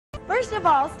First of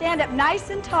all, stand up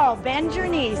nice and tall, bend your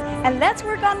knees, and let's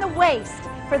work on the waist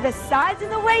for the sides of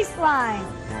the waistline,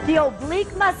 the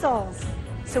oblique muscles,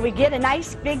 so we get a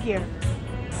nice figure.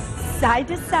 Side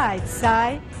to side,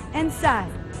 side and side.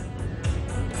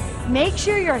 Make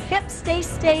sure your hips stay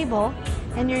stable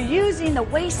and you're using the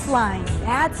waistline.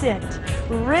 That's it.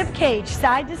 Rib cage,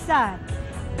 side to side.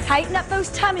 Tighten up those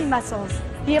tummy muscles,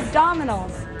 the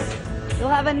abdominals. You'll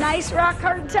have a nice rock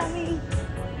hard tummy.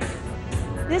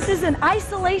 This is an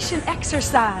isolation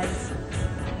exercise.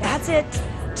 That's it.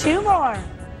 2 more.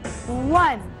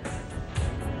 1,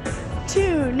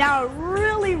 2. Now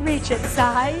really reach it.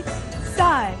 Side,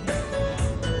 side.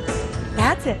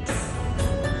 That's it.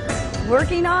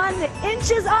 Working on the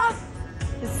inches off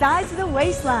the sides of the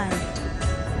waistline.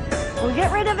 We'll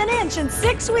get rid of an inch in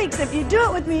 6 weeks if you do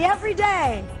it with me every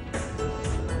day.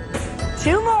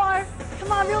 2 more.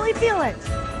 Come on, really feel it.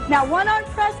 Now 1 arm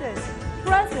presses.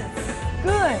 Presses.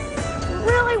 Good.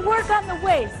 Really work on the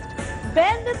waist.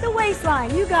 Bend at the waistline.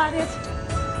 You got it.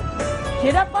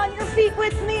 Get up on your feet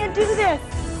with me and do this.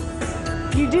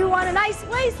 You do want a nice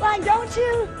waistline, don't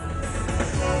you?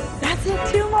 That's it.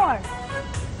 2 more.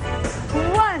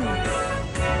 1,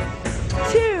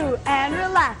 2, and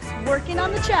relax. Working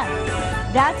on the chest.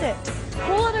 That's it.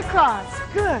 Pull it across.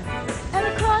 Good. And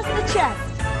across the chest.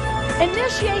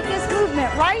 Initiate this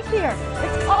movement right here.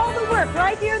 It's all the work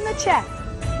right here in the chest.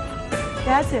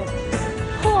 That's it.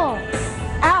 Pull,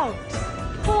 out,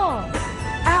 pull,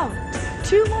 out.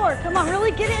 2 more. Come on, really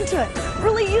get into it.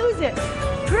 Really use it.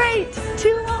 Great.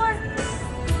 2 more.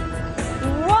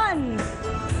 1,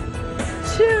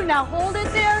 2. Now hold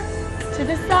it there to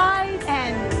the side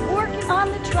and working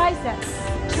on the triceps.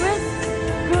 Twist.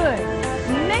 Good.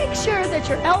 Make sure that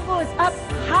your elbow is up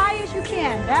high as you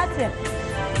can. That's it.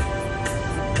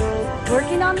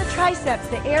 Working on the triceps,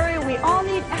 the area we all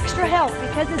need extra help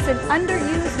because it's an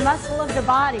underused muscle of the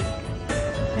body.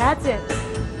 That's it.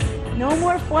 No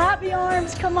more flappy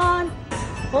arms, come on.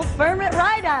 We'll firm it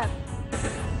right up.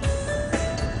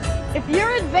 If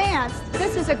you're advanced,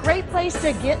 this is a great place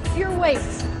to get your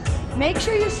weights. Make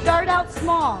sure you start out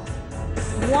small.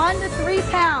 1 to 3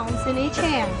 pounds in each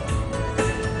hand.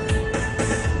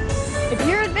 If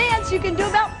you're advanced, you can do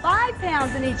about 5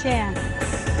 pounds in each hand.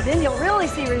 Then you'll really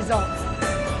see results.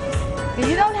 But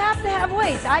you don't have to have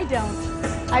weights. I don't.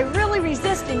 I really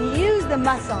resist and use the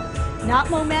muscle, not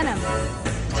momentum.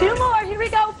 2 more. Here we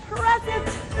go. Press it.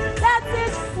 That's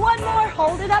it. 1 more.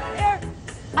 Hold it up there.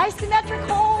 Isometric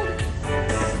hold.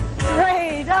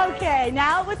 Great. Okay.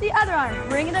 Now with the other arm.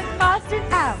 Bring it across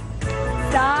and out.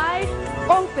 Side,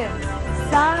 open.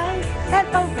 Side and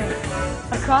open.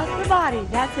 Across the body.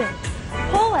 That's it.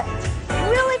 Pull it.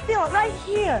 Really feel it right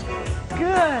here.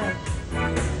 Good.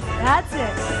 That's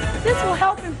it. This will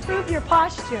help improve your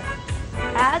posture.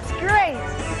 That's great.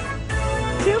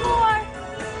 2 more.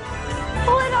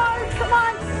 Pull it hard. Come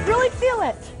on. Really feel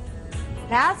it.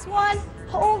 Last one.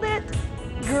 Hold it.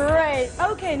 Great.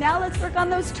 Okay, now let's work on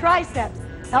those triceps.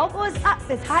 Elbow is up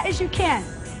as high as you can.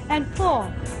 And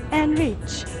pull and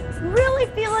reach. Really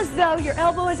feel as though your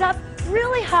elbow is up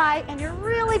really high and you're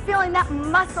really feeling that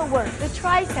muscle work, the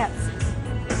triceps.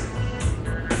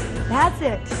 That's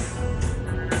it.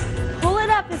 Pull it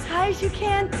up as high as you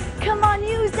can. Come on,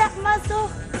 use that muscle.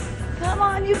 Come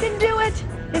on, you can do it.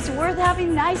 It's worth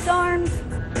having nice arms.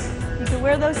 You can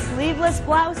wear those sleeveless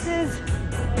blouses,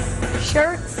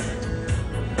 shirts.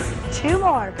 2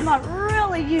 more. Come on,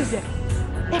 really use it.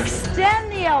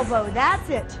 Extend the elbow. That's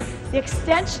it. The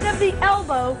extension of the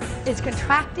elbow is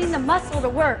contracting the muscle to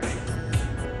work.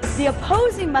 The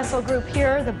opposing muscle group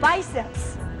here, the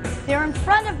biceps, they're in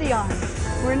front of the arm.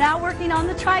 We're now working on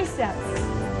the triceps.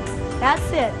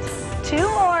 That's it. 2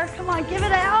 more. Come on, give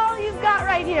it all you've got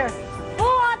right here.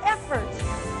 Full-on effort.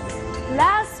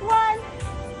 Last one.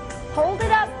 Hold it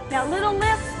up. Now little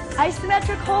lift,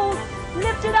 isometric hold.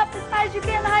 Lift it up as high as you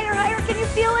can, higher, higher. Can you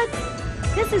feel it?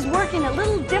 This is working a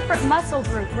little different muscle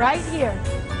group right here.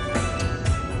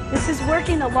 This is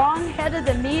working the long head of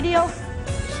the medial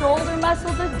shoulder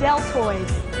muscle, the deltoid.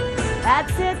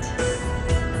 That's it.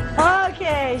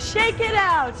 Okay, shake it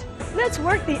out. Let's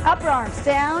work the upper arms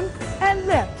down and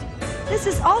lift. This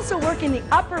is also working the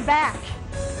upper back,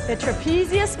 the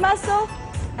trapezius muscle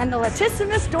and the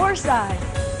latissimus dorsi.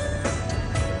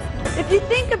 If you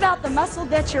think about the muscle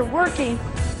that you're working,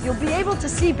 you'll be able to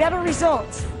see better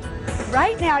results.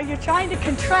 Right now, you're trying to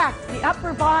contract the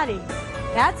upper body.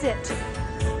 That's it.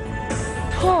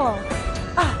 Pull,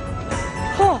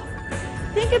 up, pull.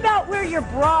 Think about where your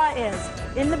bra is,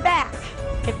 in the back,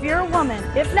 if you're a woman.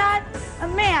 If not,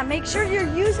 man, make sure you're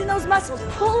using those muscles.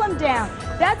 Pull them down.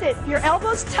 That's it. Your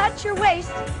elbows touch your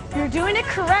waist. You're doing it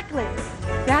correctly.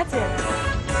 That's it.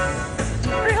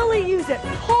 Really use it.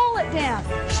 Pull it down.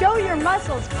 Show your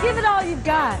muscles. Give it all you've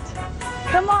got.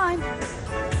 Come on.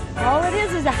 All it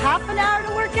is a half an hour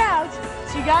to work out.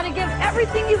 So you got to give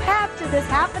everything you have to this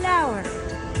half an hour.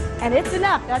 And it's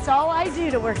enough. That's all I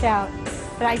do to work out.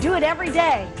 But I do it every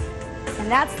day. And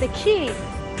that's the key.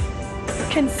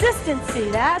 Consistency.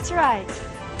 That's right.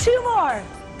 2 more.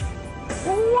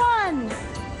 1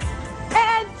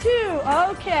 and 2.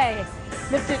 Okay.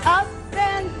 Lift it up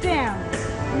and down.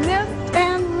 Lift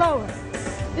and lower.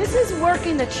 This is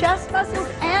working the chest muscles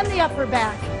and the upper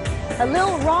back. A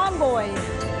little rhomboid.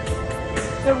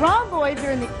 The rhomboids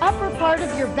are in the upper part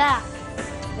of your back.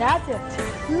 That's it.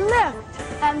 Lift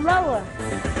and lower.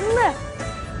 Lift,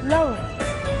 lower.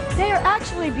 They are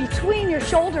actually between your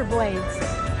shoulder blades.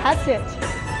 That's it.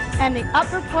 And the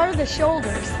upper part of the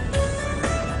shoulders.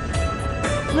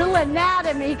 Little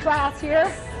anatomy class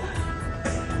here.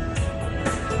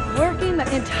 Working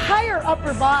the entire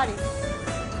upper body.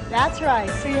 That's right.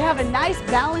 So you have a nice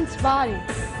balanced body.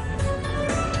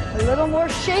 A little more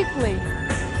shapely.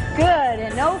 Good.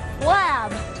 And no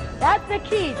flab. That's the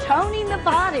key. Toning the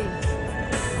body.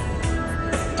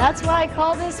 That's why I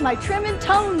call this my trim and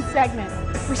tone segment.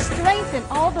 We strengthen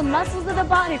all the muscles of the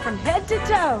body from head to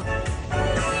toe.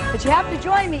 But you have to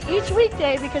join me each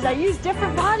weekday because I use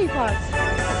different body parts.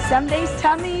 Some days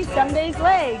tummy, some days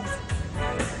legs.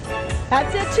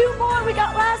 That's it. 2 more. We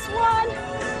got last one.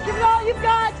 Give it all you've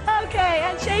got. Okay,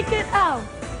 and shake it out.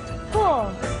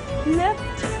 Pull,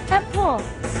 lift, and pull.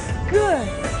 Good.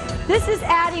 This is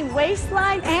adding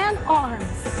waistline and arms.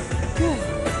 Good.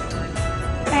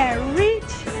 And reach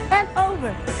and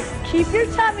over. Keep your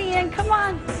tummy in. Come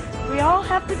on. We all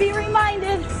have to be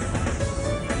reminded.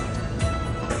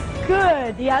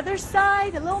 Good. The other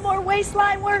side, a little more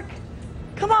waistline work.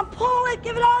 Come on, pull it.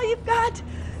 Give it all you've got.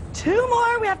 2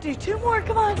 more. We have to do 2 more.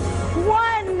 Come on.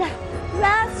 1.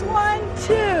 Last one.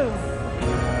 2.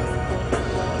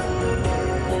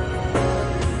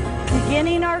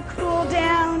 Beginning our cool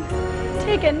down.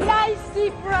 Take a nice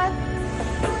deep breath.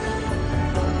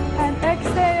 And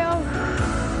exhale.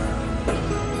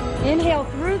 Inhale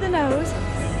through the nose.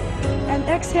 And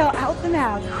exhale out the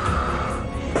mouth.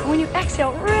 When you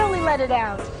exhale, really let it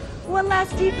out. 1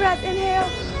 last deep breath. Inhale.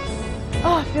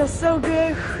 Oh, it feels so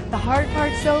good. The hard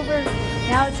part's over.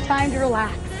 Now it's time to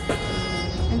relax.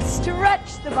 And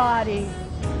stretch the body.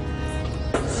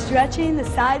 Stretching the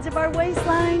sides of our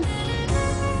waistline.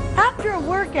 After a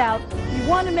workout, you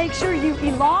want to make sure you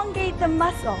elongate the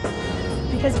muscle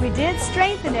because we did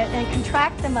strengthen it and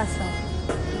contract the muscle.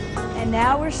 And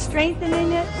now we're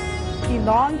strengthening it,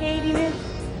 elongating it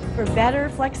for better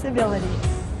flexibility.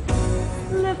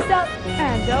 Lift up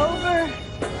and over.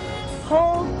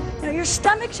 Hold. Now your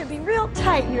stomach should be real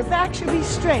tight and your back should be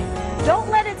straight. Don't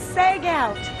let it sag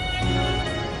out.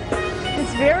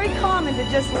 It's very common to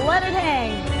just let it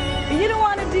hang. And you don't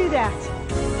want to do that.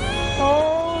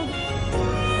 Hold.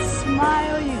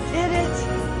 Smile. You did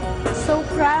it. So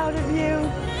proud of you.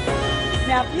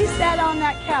 Now if you sat on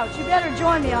that couch, you better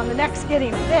join me on the next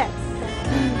Getting Fit.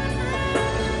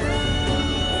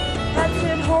 That's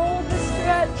it. Hold the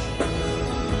stretch.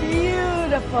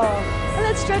 Beautiful. And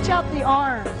let's stretch out the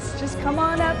arms. Just come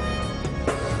on up.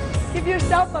 Give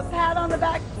yourself a pat on the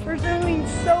back for doing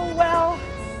so well.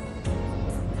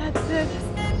 That's it.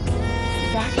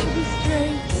 The back should be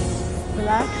straight.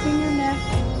 Relaxing your neck.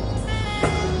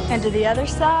 And to the other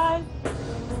side.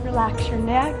 Relax your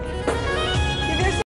neck.